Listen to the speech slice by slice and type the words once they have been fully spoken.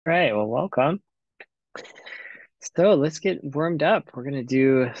Right, well, welcome. So let's get warmed up. We're gonna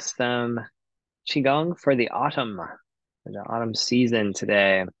do some Qigong for the autumn season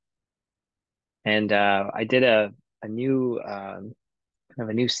today. And I did a new kind of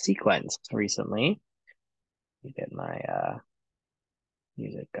a new sequence recently. Let me get my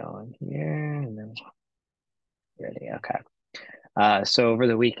music going here, and then ready. Okay. So over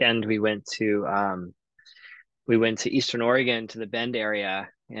the weekend we went to Eastern Oregon to the Bend area,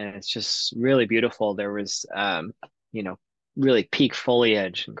 and it's just really beautiful. There was you know, really peak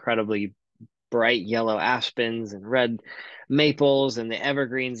foliage, incredibly bright yellow aspens and red maples and the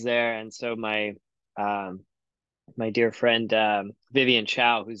evergreens there. And so my dear friend Vivian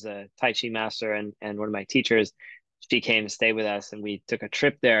Chow, who's a Tai Chi master and one of my teachers, she came to stay with us, and we took a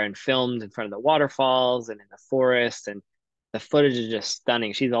trip there and filmed in front of the waterfalls and in the forest. And the footage is just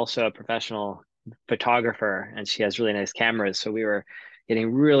stunning. She's also a professional photographer, and she has really nice cameras. So we were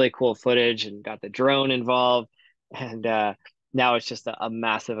getting really cool footage and got the drone involved. And now it's just a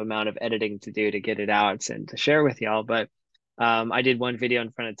massive amount of editing to do to get it out and to share with y'all. But I did one video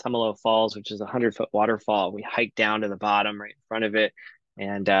in front of Tumalo Falls, which is a 100-foot waterfall. We hiked down to the bottom right in front of it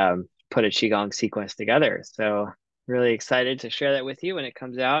and put a Qigong sequence together. So really excited to share that with you when it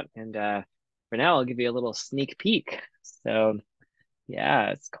comes out. And for now, I'll give you a little sneak peek. So yeah,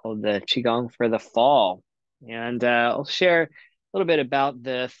 it's called the Qigong for the fall. And I'll share a little bit about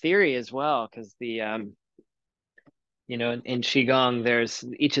the theory as well, because in Qigong, there's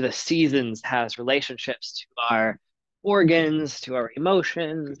each of the seasons has relationships to our organs, to our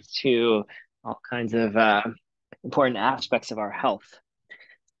emotions, to all kinds of important aspects of our health.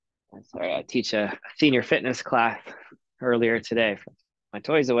 And sorry, I teach a senior fitness class earlier today from my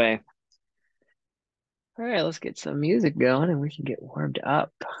toys away. All right, let's get some music going and we can get warmed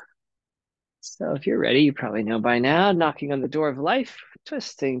up. So if you're ready, you probably know by now, knocking on the door of life,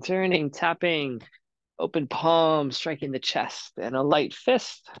 twisting, turning, tapping, open palm, striking the chest, and a light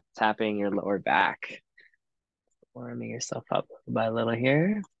fist, tapping your lower back. Warming yourself up little by little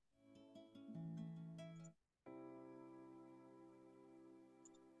here.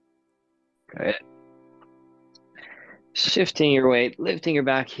 Good. Shifting your weight, lifting your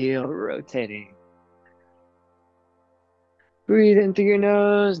back heel, rotating. Breathe in through your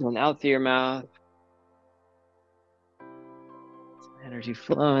nose and then out through your mouth. Some energy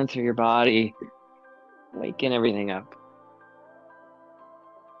flowing through your body, waking everything up.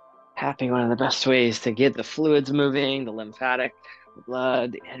 Tapping, one of the best ways to get the fluids moving, the lymphatic, the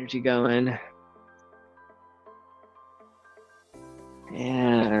blood, the energy going.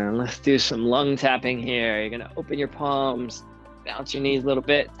 And let's do some lung tapping here. You're going to open your palms, bounce your knees a little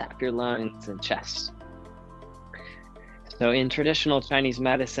bit, tap your lungs and chest. So in traditional Chinese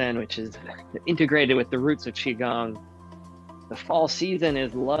medicine, which is integrated with the roots of Qigong, the fall season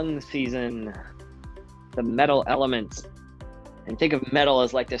is lung season, the metal element. And think of metal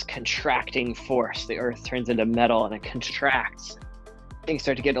as like this contracting force. The earth turns into metal and it contracts. Things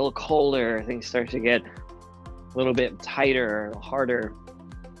start to get a little colder. Things start to get a little bit tighter, a little harder.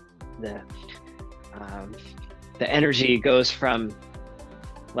 The energy goes from,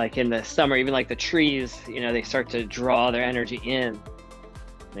 like in the summer, even like the trees, they start to draw their energy in.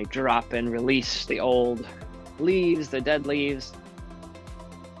 They drop and release the old leaves, the dead leaves.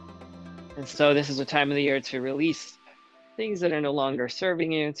 And so this is a time of the year to release things that are no longer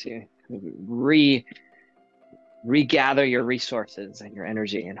serving you, to regather your resources and your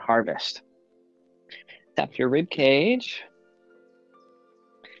energy and harvest. Tap your rib cage.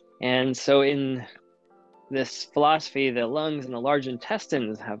 And so in this philosophy, the lungs and the large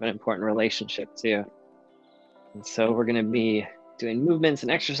intestines have an important relationship too. And so we're going to be doing movements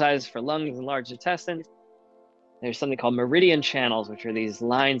and exercises for lungs and large intestines. There's something called meridian channels, which are these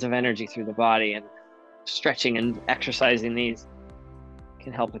lines of energy through the body, and stretching and exercising these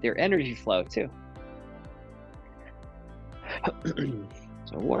can help with your energy flow too.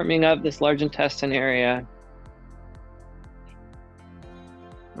 So warming up this large intestine area,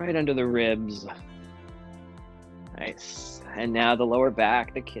 right under the ribs. Nice. And now the lower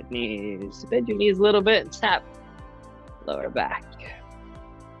back, the kidneys. Bend your knees a little bit and tap lower back.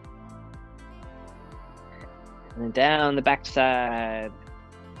 And then down the back side.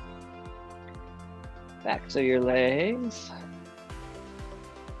 Backs of your legs.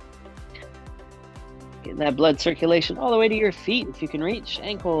 Getting that blood circulation all the way to your feet if you can reach.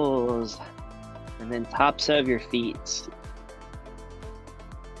 Ankles. And then tops of your feet.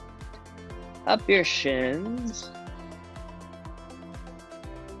 Up your shins.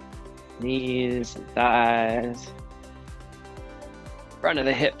 Knees and thighs. Front of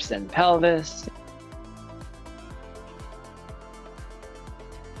the hips and pelvis.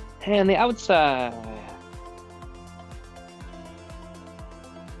 And the outside.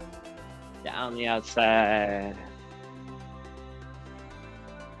 Down the outside.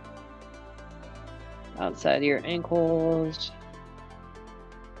 Outside of your ankles.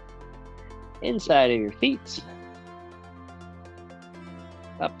 Inside of your feet.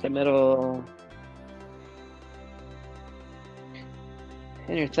 Up the middle.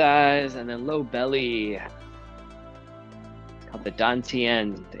 Inner thighs, and then low belly. It's called the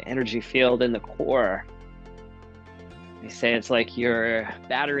Dantian, the energy field in the core. They say it's like your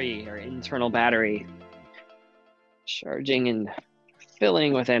battery, your internal battery, charging and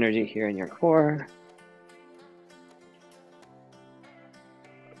filling with energy here in your core.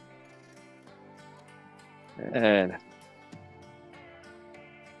 Good.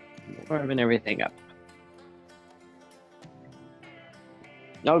 Warming everything up.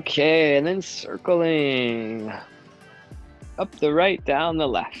 Okay, and then circling up the right, down the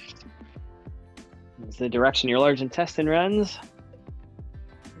left. It's the direction your large intestine runs.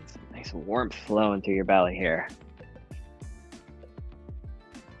 Nice warmth flowing through your belly here.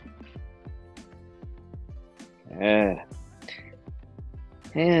 Good.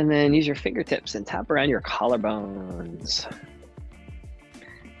 And then use your fingertips and tap around your collarbones.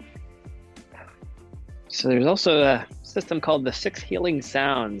 So there's also a system called the 6 healing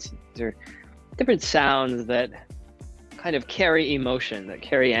sounds. These are different sounds that kind of carry emotion, that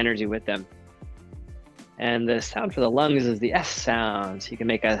carry energy with them. And the sound for the lungs is the S sound. So you can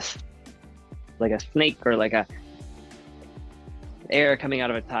make like a snake or like a air coming out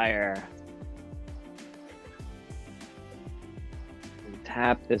of a tire. And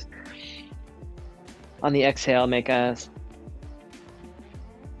tap this on the exhale, make us.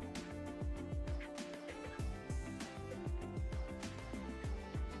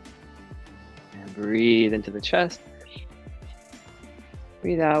 Breathe into the chest.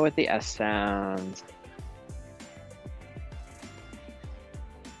 Breathe out with the S sound.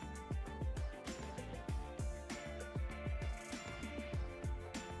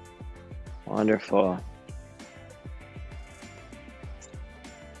 Wonderful.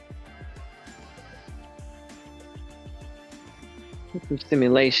 Some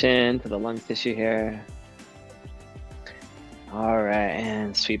stimulation to the lung tissue here. All right,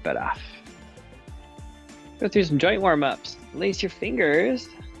 and sweep it off. Go through some joint warm-ups. Lace your fingers,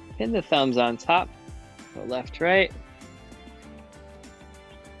 pin the thumbs on top, go left, right,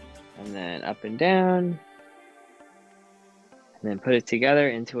 and then up and down, and then put it together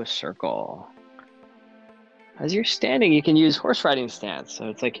into a circle. As you're standing, you can use horse riding stance. So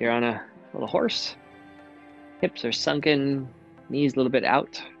it's like you're on a little horse. Hips are sunken, knees a little bit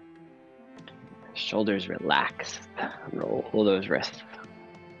out, shoulders relaxed. Roll those wrists.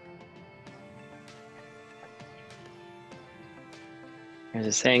 There's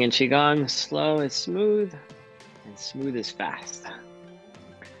a saying in Qigong, slow is smooth, and smooth is fast. So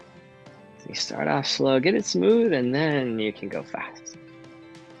you start off slow, get it smooth, and then you can go fast.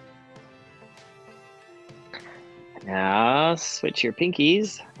 Now switch your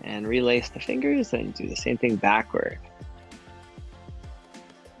pinkies and relace the fingers and do the same thing backward.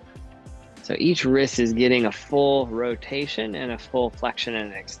 So each wrist is getting a full rotation and a full flexion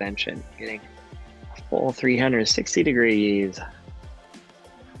and extension, getting a full 360 degrees.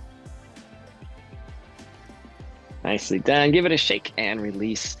 Nicely done. Give it a shake and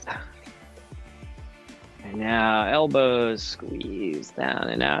release. And now elbows squeeze down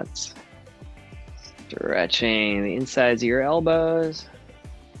and out. Stretching the insides of your elbows.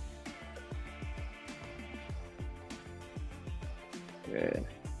 Good.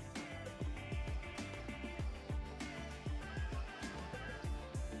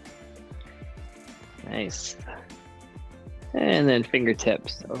 Nice. And then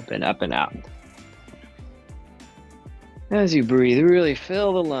fingertips open up and out. As you breathe, really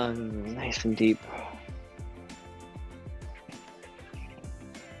fill the lungs nice and deep.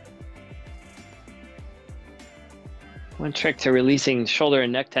 One trick to releasing shoulder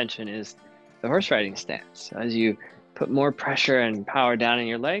and neck tension is the horse riding stance. As you put more pressure and power down in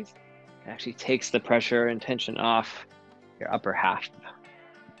your legs, it actually takes the pressure and tension off your upper half.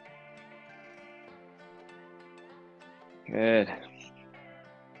 Good.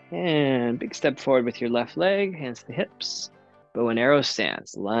 And big step forward with your left leg, hands to the hips. Bow and arrow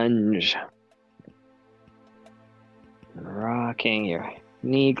stance, lunge. Rocking your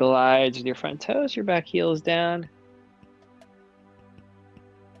knee glides with your front toes, your back heel is down.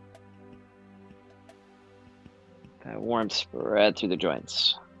 That warmth spread through the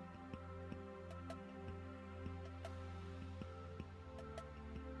joints.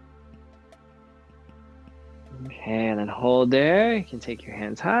 Okay, and then hold there. You can take your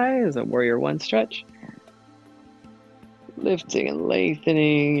hands high as a warrior one stretch. Lifting and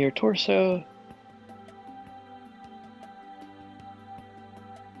lengthening your torso.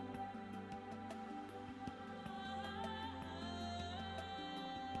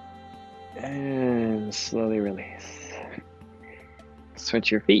 And slowly release. Switch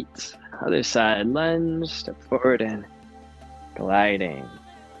your feet. Other side, lunge, step forward and gliding.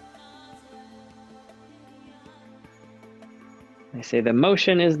 They say the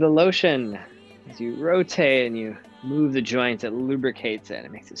motion is the lotion. As you rotate and you move the joint, it lubricates it.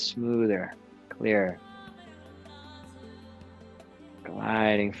 It makes it smoother, clearer.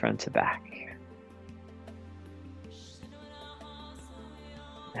 Gliding front to back.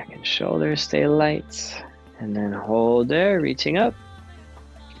 Neck and shoulders stay light. And then hold there, reaching up.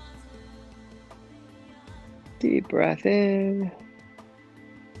 Deep breath in.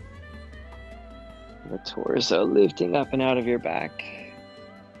 The torso lifting up and out of your back.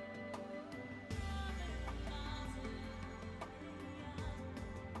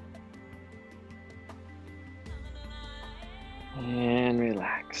 And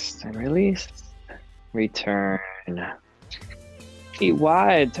relax and release. Return. Feet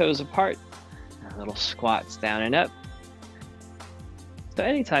wide, toes apart. Little squats down and up. So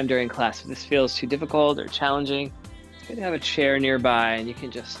anytime during class, if this feels too difficult or challenging, it's good to have a chair nearby and you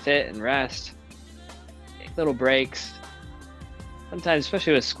can just sit and rest. Take little breaks. Sometimes,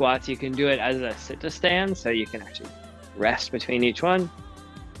 especially with squats, you can do it as a sit to stand, so you can actually rest between each one.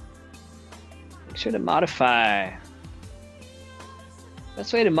 Make sure to modify.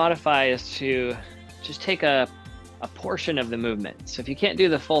 Best way to modify is to just take a portion of the movement. So if you can't do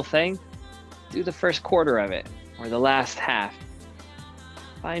the full thing, do the first quarter of it or the last half.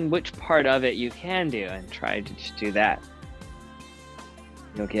 Find which part of it you can do and try to just do that.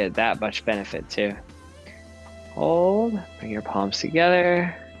 You'll get that much benefit too. Hold, bring your palms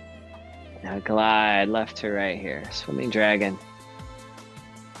together. Now glide left to right here, swimming dragon.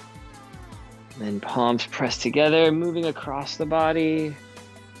 Then palms press together, moving across the body.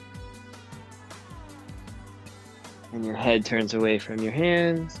 And your head turns away from your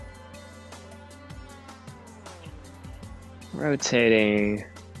hands. Rotating.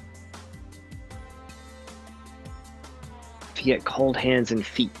 If you get cold hands and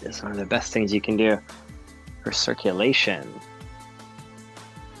feet, that's one of the best things you can do for circulation.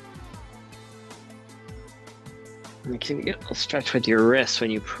 You can get a little stretch with your wrists when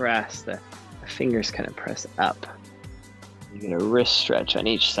you press. The fingers kind of press up. You get a wrist stretch on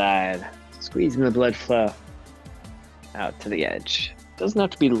each side, squeezing the blood flow out to the edge. Doesn't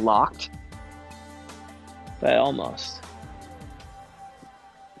have to be locked, but almost.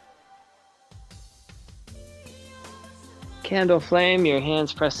 Candle flame, your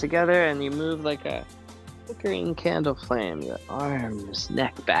hands press together and you move like a flickering candle flame. Your arms,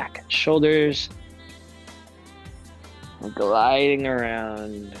 neck, back, and shoulders are gliding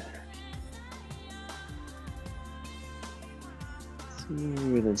around.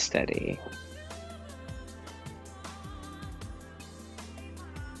 Smooth and steady.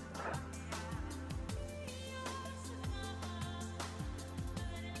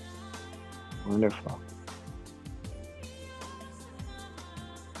 Wonderful.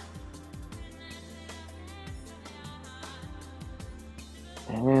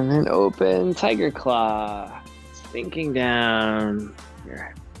 And then open tiger claw, sinking down.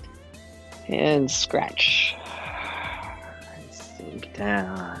 Your hands scratch and sink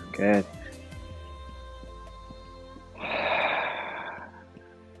down. Good.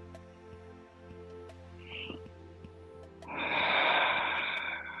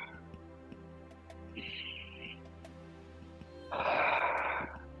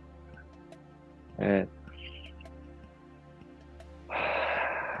 Good.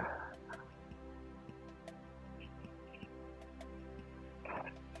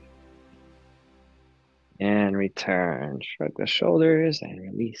 And return. Shrug the shoulders and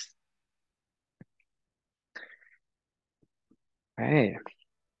release. All right.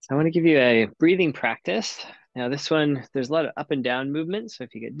 So I want to give you a breathing practice. Now this one, there's a lot of up and down movement. So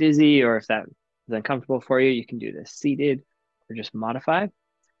if you get dizzy or if that is uncomfortable for you, you can do this seated or just modify.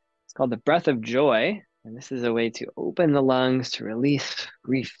 It's called the breath of joy. And this is a way to open the lungs to release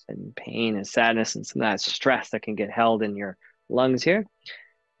grief and pain and sadness and some of that stress that can get held in your lungs here.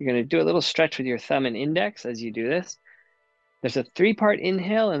 You're going to do a little stretch with your thumb and index as you do this. There's a 3-part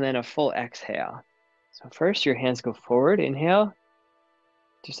inhale and then a full exhale. So first, your hands go forward, inhale.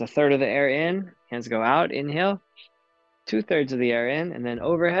 Just a third of the air in, hands go out, inhale. 2/3 of the air in, and then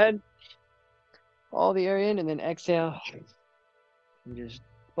overhead. All the air in, and then exhale. And just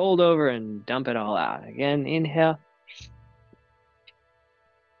fold over and dump it all out. Again, inhale.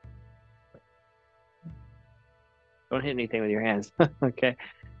 Don't hit anything with your hands. Okay.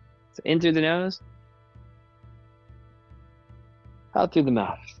 So in through the nose, out through the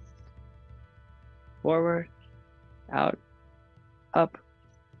mouth. Forward, out, up,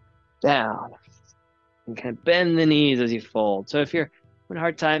 down. And kind of bend the knees as you fold. So if you're having a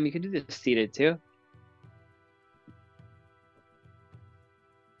hard time, you can do this seated too.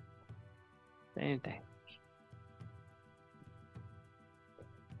 Same thing.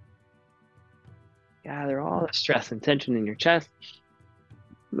 Gather all the stress and tension in your chest.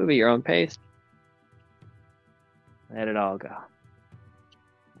 Move at your own pace. Let it all go.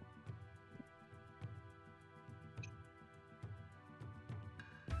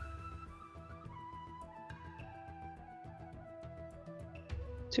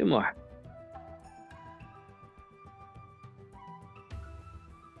 Two more.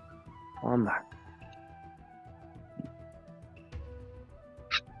 One more.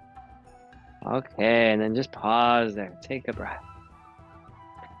 Okay, and then just pause there. Take a breath.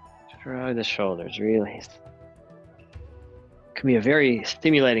 Shrug the shoulders, release. It can be a very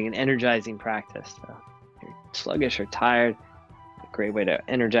stimulating and energizing practice. So if you're sluggish or tired, a great way to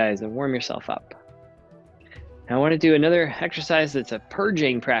energize and warm yourself up. Now I want to do another exercise that's a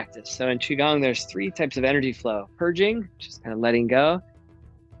purging practice. So in Qigong, there's 3 types of energy flow. Purging, which is kind of letting go.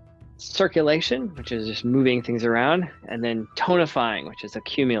 Circulation, which is just moving things around. And then tonifying, which is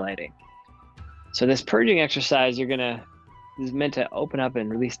accumulating. So this purging exercise, is meant to open up and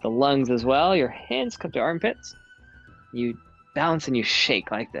release the lungs as well. Your hands come to armpits. You bounce and you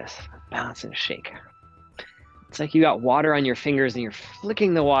shake like this. Bounce and shake. It's like you got water on your fingers and you're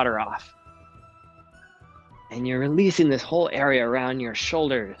flicking the water off. And you're releasing this whole area around your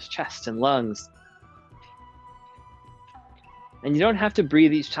shoulders, chest, and lungs. And you don't have to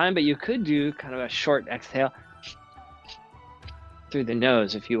breathe each time, but you could do kind of a short exhale through the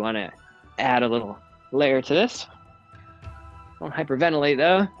nose if you want to add a little layer to this. Don't hyperventilate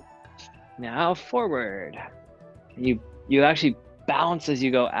though. Now forward. You actually bounce as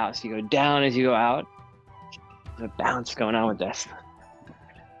you go out. So you go down as you go out. There's a bounce going on with this.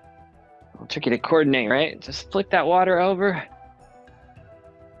 A little tricky to coordinate, right? Just flick that water over.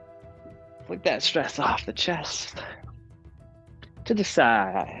 Flick that stress off the chest. To the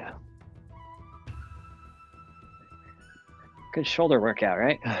side. Good shoulder workout,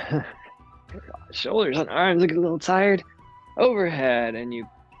 right? Shoulders and arms look a little tired. Overhead, and you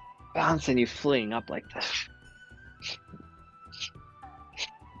bounce and you fling up like this.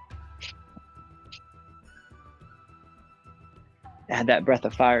 Add that breath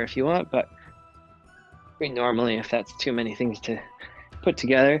of fire if you want, but breathe normally if that's too many things to put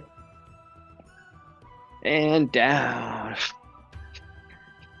together. And down.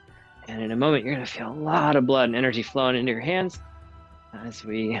 And in a moment, you're going to feel a lot of blood and energy flowing into your hands as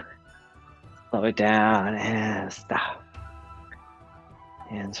we slow it down and stop.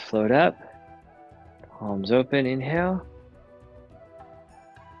 Hands float up, palms open, inhale.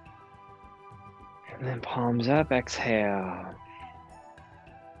 And then palms up, exhale.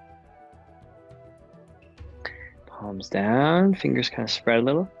 Palms down, fingers kind of spread a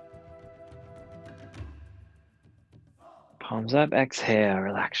little. Palms up, exhale,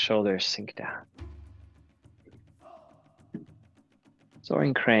 relax shoulders, sink down.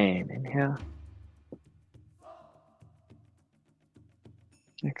 Soaring crane, inhale.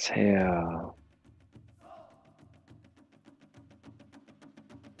 Exhale.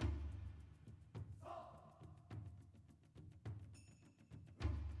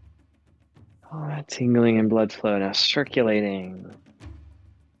 All that tingling and blood flow now circulating.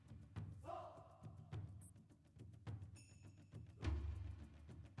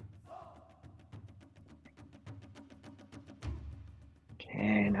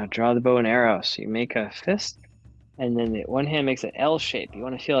 Okay, now draw the bow and arrow. So you make a fist, and then one hand makes an L shape. You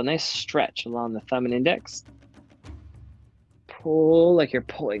want to feel a nice stretch along the thumb and index. Pull like you're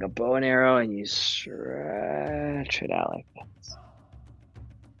pulling a bow and arrow, and you stretch it out like this.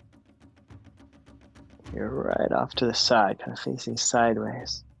 You're right off to the side, kind of facing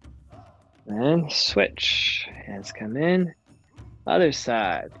sideways. Then switch. Hands come in. Other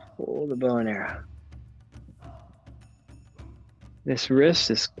side. Pull the bow and arrow. This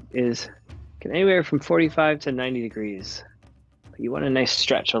wrist is anywhere from 45 to 90 degrees. But you want a nice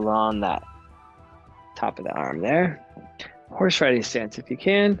stretch along that top of the arm there. Horse riding stance if you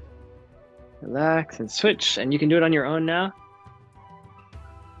can. Relax and switch. And you can do it on your own now.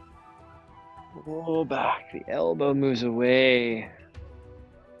 Roll back. The elbow moves away.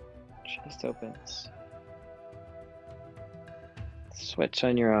 Chest opens. Switch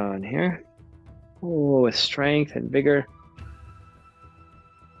on your own here. Oh, with strength and vigor.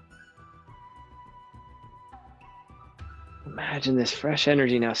 Imagine this fresh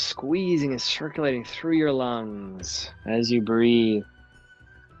energy now squeezing and circulating through your lungs as you breathe.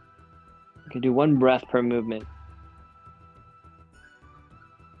 You can do one breath per movement.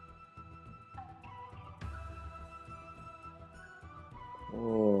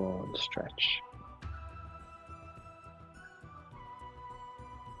 Oh, stretch.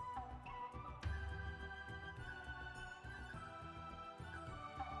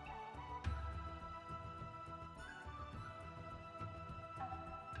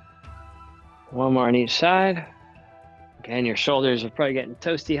 One more on each side. Again, your shoulders are probably getting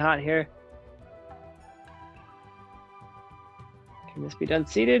toasty hot here. Can this be done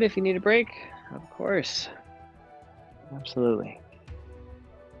seated if you need a break? Of course. Absolutely.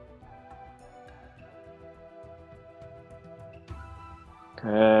 Good,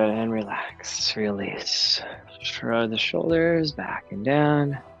 and relax, release. Shrug the shoulders back and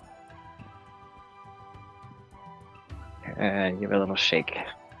down. Good, give it a little shake.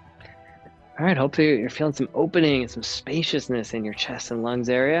 All right, hopefully you're feeling some opening and some spaciousness in your chest and lungs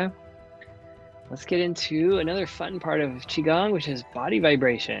area. Let's get into another fun part of Qigong, which is body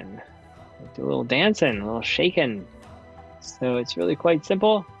vibration. Do a little dancing, a little shaking. So it's really quite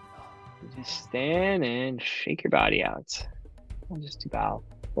simple. You just stand and shake your body out. I'll just do about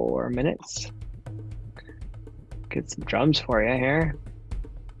 4 minutes. Get some drums for you here.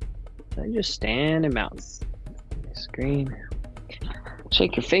 Then just stand and bounce. Screen.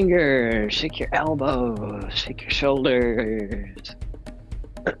 Shake your fingers, shake your elbows, shake your shoulders.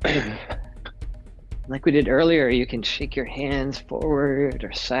 Like we did earlier, you can shake your hands forward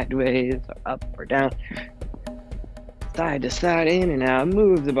or sideways or up or down. Side to side, in and out.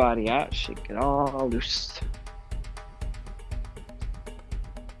 Move the body out, shake it all loose.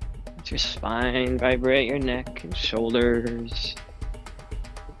 Let your spine vibrate, your neck and shoulders.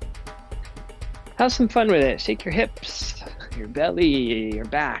 Have some fun with it. Shake your hips, your belly, your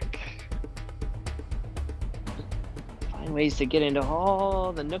back. Find ways to get into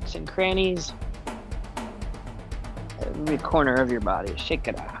all the nooks and crannies. Every corner of your body. Shake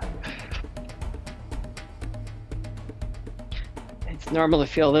it out. It's normal to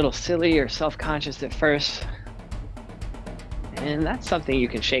feel a little silly or self-conscious at first. And that's something you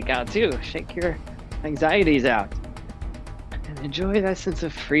can shake out too. Shake your anxieties out. And enjoy that sense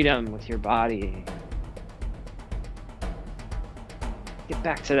of freedom with your body. Get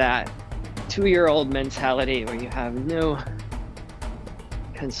back to that 2-year-old mentality where you have no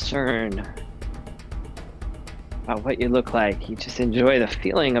concern about what you look like. You just enjoy the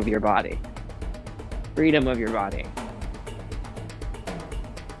feeling of your body, freedom of your body.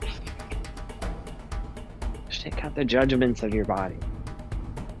 Shake out the judgments of your body.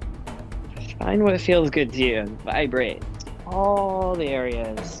 Find what feels good to you and vibrate all the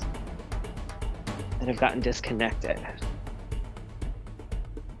areas that have gotten disconnected.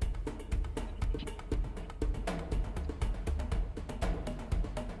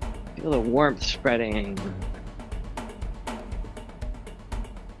 Feel the warmth spreading.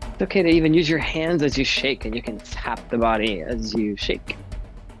 It's okay to even use your hands as you shake, and you can tap the body as you shake.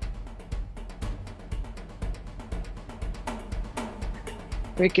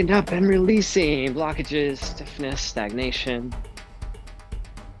 Breaking up and releasing blockages, stiffness, stagnation.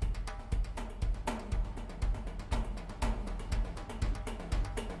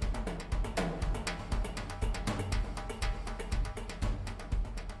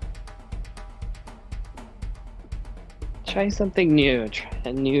 Try something new, try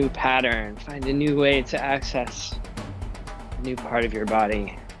a new pattern, find a new way to access a new part of your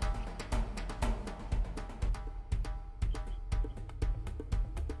body.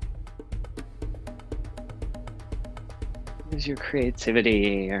 Use your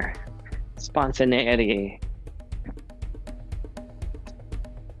creativity or spontaneity.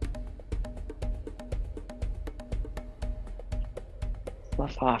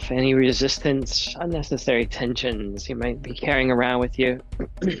 Slough off any resistance, unnecessary tensions you might be carrying around with you.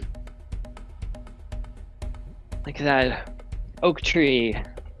 Like that oak tree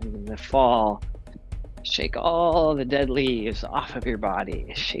in the fall. Shake all the dead leaves off of your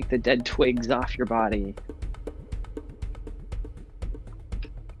body. Shake the dead twigs off your body.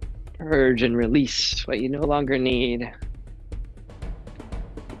 Purge and release what you no longer need.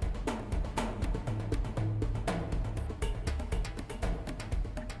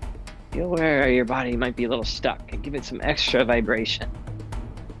 Feel where your body might be a little stuck and give it some extra vibration.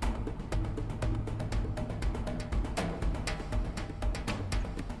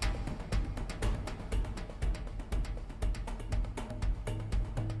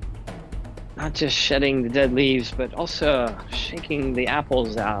 Not just shedding the dead leaves, but also shaking the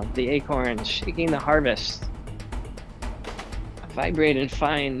apples out, the acorns, shaking the harvest. vibrate and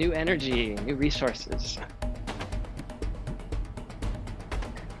find new energy, new resources.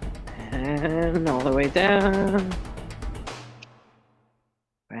 And all the way down.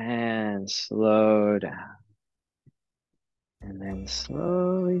 And slow down. And then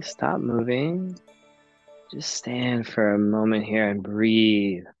slowly stop moving. Just stand for a moment here and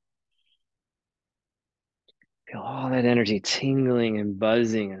breathe. Feel all that energy tingling and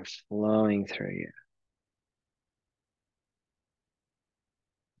buzzing and flowing through you.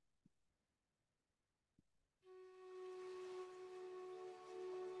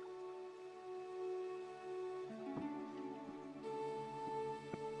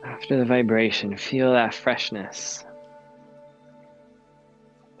 After the vibration, feel that freshness,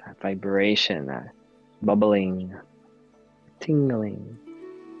 that vibration, that bubbling, tingling,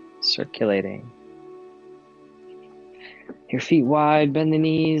 circulating. Your feet wide, bend the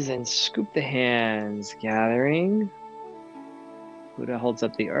knees and scoop the hands, gathering. Buddha holds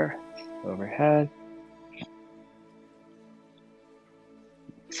up the earth overhead.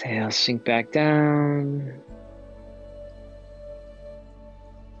 Exhale, sink back down.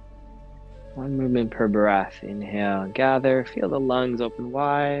 One movement per breath. Inhale, gather, feel the lungs open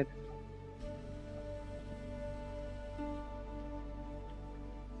wide.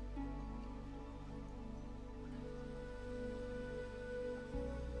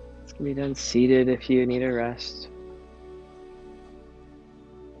 This can be done seated if you need a rest.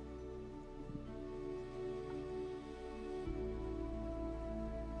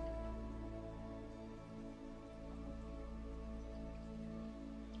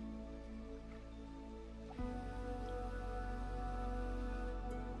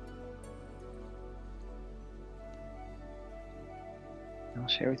 I'll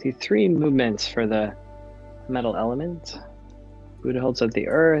share with you 3 movements for the metal element. Buddha holds up the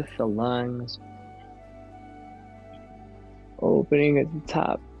earth, the lungs, opening at the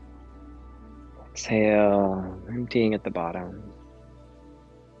top. Exhale, emptying at the bottom.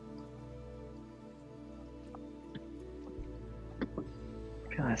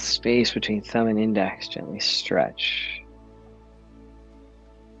 Feel that space between thumb and index gently stretch.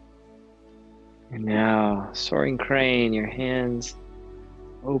 And now, soaring crane, your hands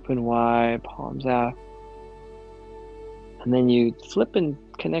open wide, palms out. And then you flip and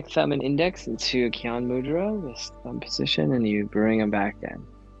connect thumb and index into Qigong Mudra, this thumb position, and you bring them back in.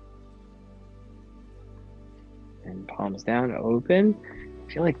 And palms down, open.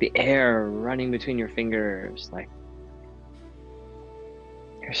 Feel like the air running between your fingers, like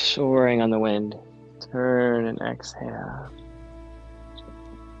you're soaring on the wind. Turn and exhale.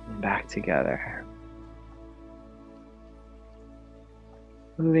 And back together.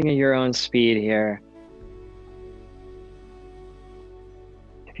 Moving at your own speed here.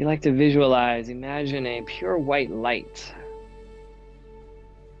 If you like to visualize, imagine a pure white light.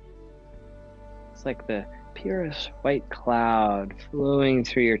 It's like the purest white cloud flowing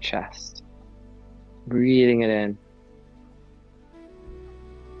through your chest. Breathing it in.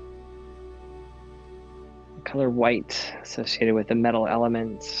 The color white associated with the metal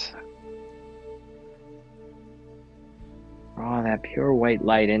elements. Draw that pure white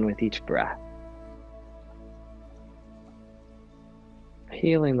light in with each breath.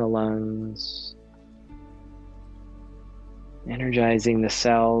 Healing the lungs. Energizing the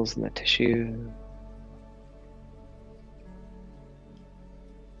cells and the tissue.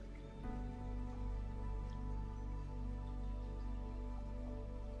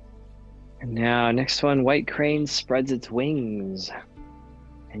 And now, next one, white crane spreads its wings.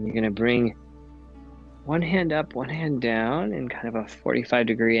 And you're going to bring one hand up, one hand down in kind of a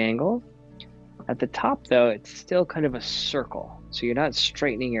 45-degree angle. At the top, though, it's still kind of a circle. So you're not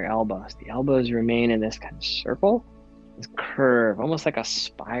straightening your elbows. The elbows remain in this kind of circle, this curve, almost like a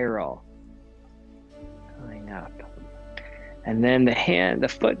spiral going up. And then the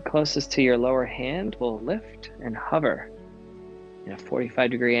foot closest to your lower hand will lift and hover in a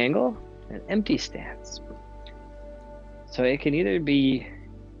 45-degree angle, an empty stance. So it can either be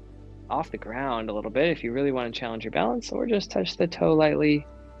off the ground a little bit if you really want to challenge your balance, or just touch the toe lightly,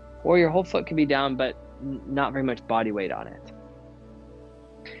 or your whole foot can be down but not very much body weight on it.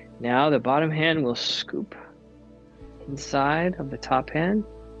 Now the bottom hand will scoop inside of the top hand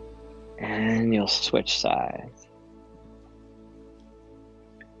and you'll switch sides.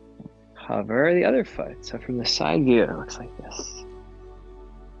 Hover the other foot. So from the side view, it looks like this.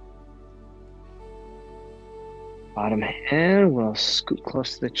 Bottom hand will scoop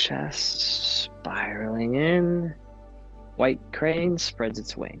close to the chest, spiraling in. White crane spreads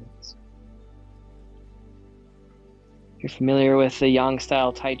its wings. If you're familiar with the Yang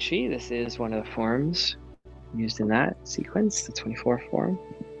style Tai Chi, this is one of the forms. used in that sequence, the 24 form.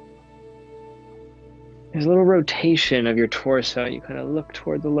 There's a little rotation of your torso. You kind of look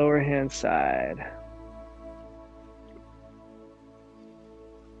toward the lower hand side.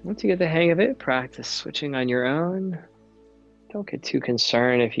 Once you get the hang of it, practice switching on your own. Don't get too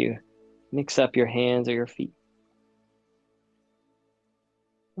concerned if you mix up your hands or your feet.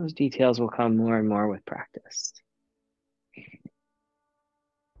 Those details will come more and more with practice.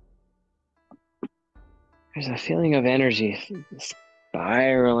 There's a feeling of energy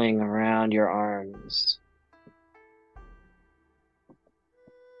spiraling around your arms.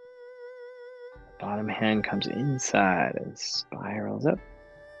 The bottom hand comes inside and spirals up.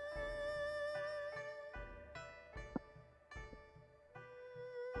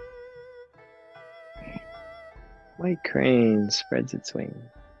 White crane spreads its wings.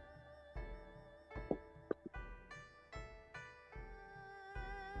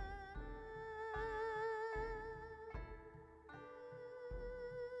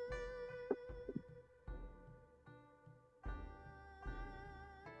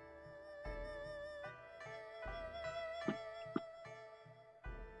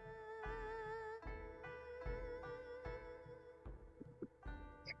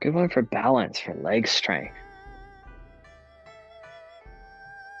 It's a good one for balance, for leg strength.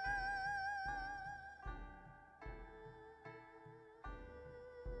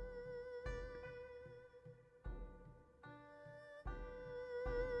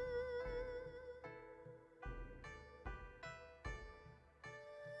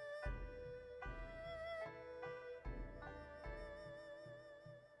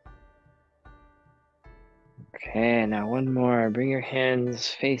 Okay, now one more. Bring your hands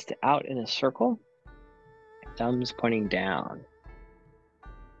faced out in a circle, thumbs pointing down.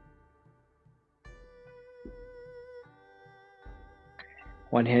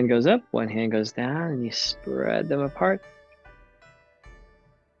 One hand goes up, one hand goes down, and you spread them apart.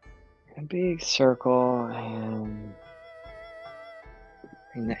 A big circle, and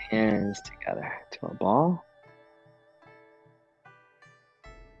bring the hands together to a ball.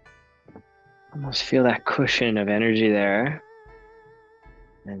 Almost feel that cushion of energy there.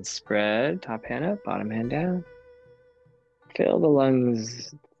 And spread, top hand up, bottom hand down. Fill the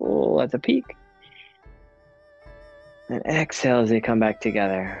lungs full at the peak. And exhale as they come back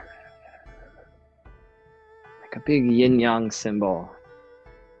together. Like a big yin-yang symbol.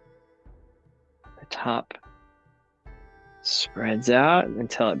 The top spreads out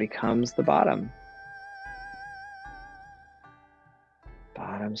until it becomes the bottom.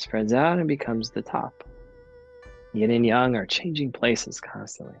 Bottom spreads out and becomes the top. Yin and yang are changing places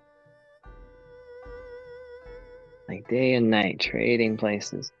constantly. Like day and night, trading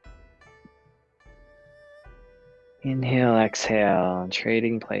places. Inhale, exhale,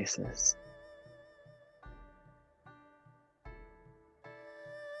 trading places.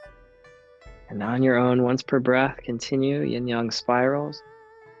 And on your own, once per breath, continue yin-yang spirals.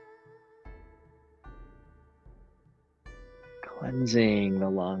 Cleansing the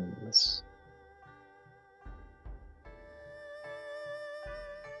lungs.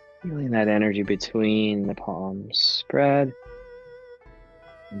 Feeling that energy between the palms spread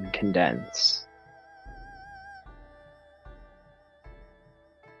and condense.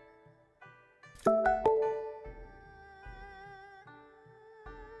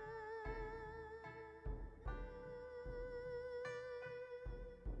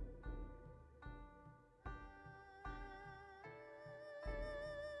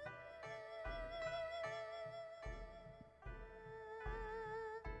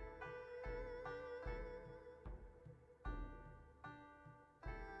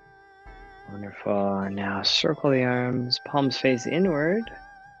 Wonderful. And now circle the arms, palms face inward.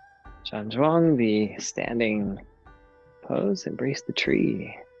 Zhuang, the standing pose, embrace the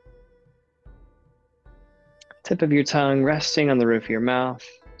tree. Tip of your tongue resting on the roof of your mouth,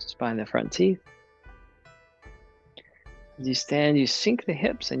 just behind the front teeth. As you stand, you sink the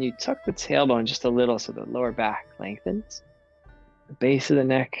hips and you tuck the tailbone just a little so the lower back lengthens. The base of the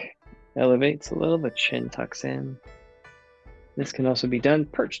neck elevates a little, the chin tucks in. This can also be done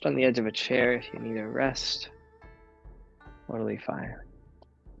perched on the edge of a chair if you need a rest. Totally fine.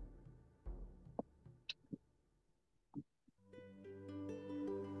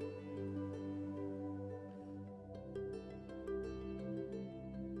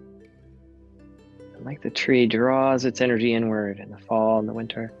 Like the tree draws its energy inward in the fall and the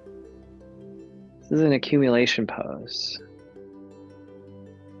winter. This is an accumulation pose.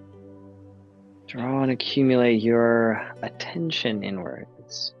 Draw and accumulate your attention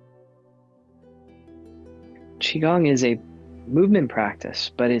inwards. Qigong is a movement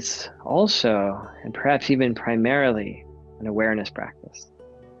practice, but it's also, and perhaps even primarily, an awareness practice.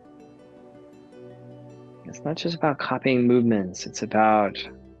 It's not just about copying movements, it's about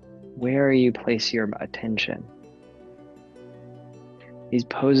where you place your attention. These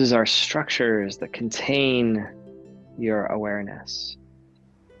poses are structures that contain your awareness.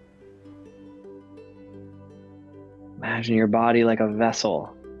 Imagine your body like a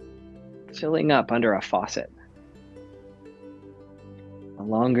vessel filling up under a faucet. The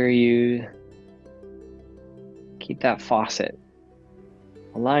longer you keep that faucet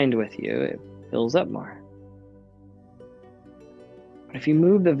aligned with you, it fills up more. But if you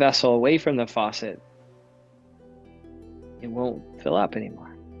move the vessel away from the faucet, it won't fill up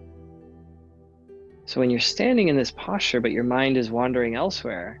anymore. So when you're standing in this posture, but your mind is wandering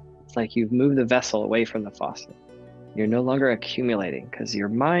elsewhere, it's like you've moved the vessel away from the faucet. You're no longer accumulating because your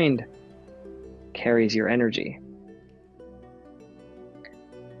mind carries your energy.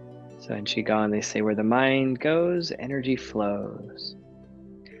 So in Qigong, they say where the mind goes, energy flows.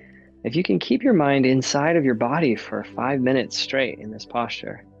 If you can keep your mind inside of your body for 5 minutes straight in this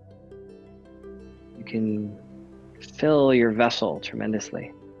posture, you can fill your vessel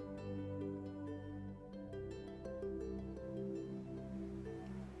tremendously.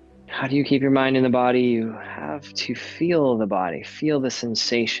 How do you keep your mind in the body? You have to feel the body, feel the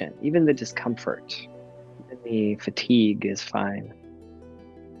sensation, even the discomfort. Even the fatigue is fine.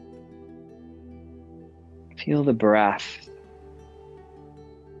 Feel the breath,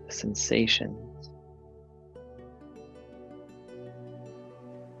 the sensations.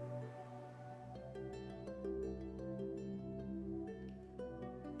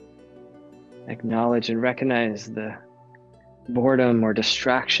 Acknowledge and recognize the boredom or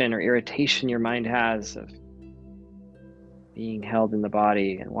distraction or irritation your mind has of being held in the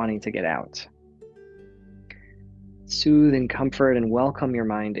body and wanting to get out. Soothe and comfort and welcome your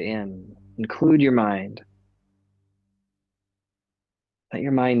mind in. Include your mind. Let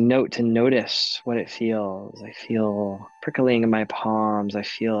your mind note and notice what it feels. I feel prickling in my palms. I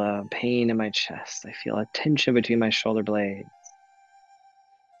feel a pain in my chest. I feel a tension between my shoulder blades.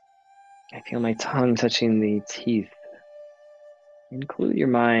 I feel my tongue touching the teeth. Include your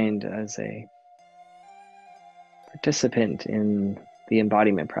mind as a participant in the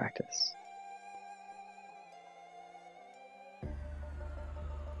embodiment practice.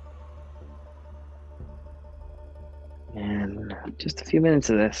 And just a few minutes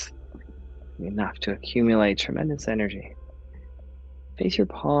of this, enough to accumulate tremendous energy. Face your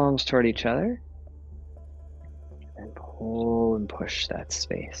palms toward each other and pull and push that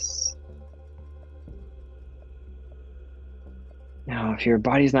space. Now, if your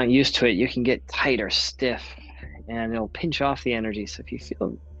body's not used to it, you can get tight or stiff and it'll pinch off the energy. So if you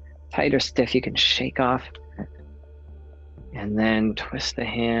feel tight or stiff, you can shake off and then twist the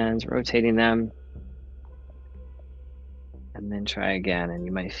hands, rotating them. And then try again, and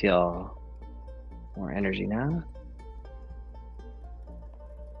you might feel more energy now.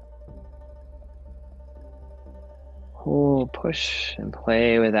 Pull, push, and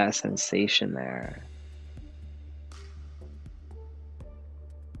play with that sensation there.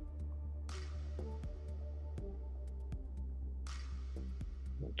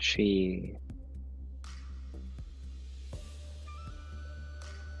 Chi.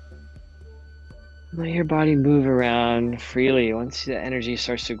 Let your body move around freely. Once the energy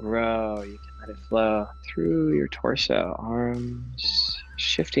starts to grow, you can let it flow through your torso, arms,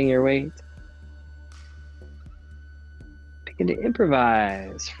 shifting your weight. Begin to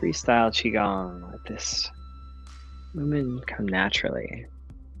improvise, freestyle Qigong. Let this movement come naturally.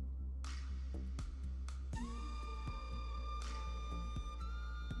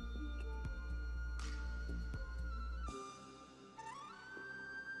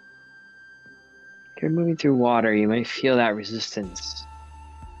 If you're moving through water, you might feel that resistance,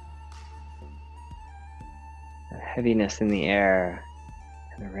 that heaviness in the air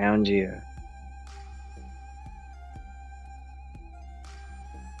and around you.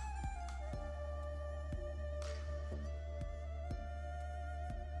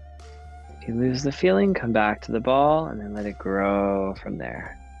 If you lose the feeling, come back to the ball and then let it grow from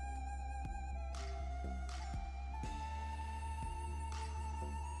there.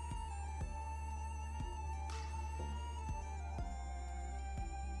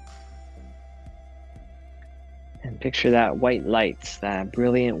 And picture that white light, that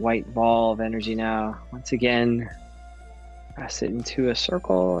brilliant white ball of energy now. Once again, press it into a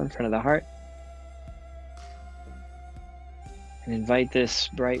circle in front of the heart. And invite this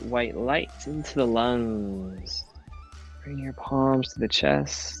bright white light into the lungs. Bring your palms to the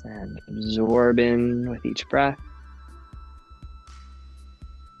chest and absorb in with each breath.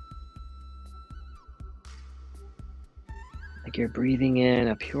 Like you're breathing in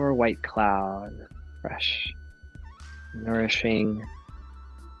a pure white cloud, fresh, nourishing.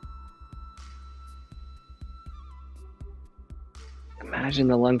 Imagine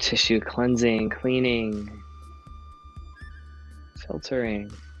the lung tissue cleansing, cleaning,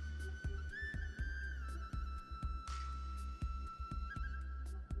 filtering.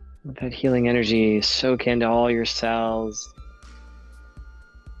 Let that healing energy soak into all your cells,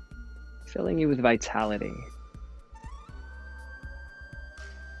 filling you with vitality.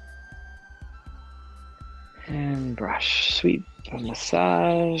 And brush, sweep,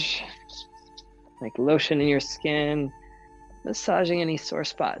 massage, like lotion in your skin, massaging any sore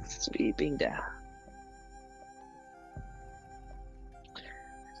spots, sweeping down.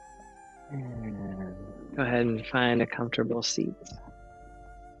 And go ahead and find a comfortable seat.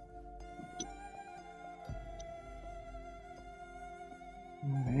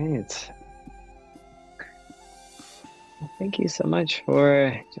 All right. Well, thank you so much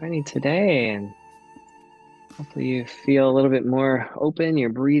for joining today, and hopefully you feel a little bit more open. Your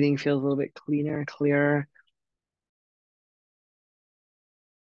breathing feels a little bit cleaner, clearer.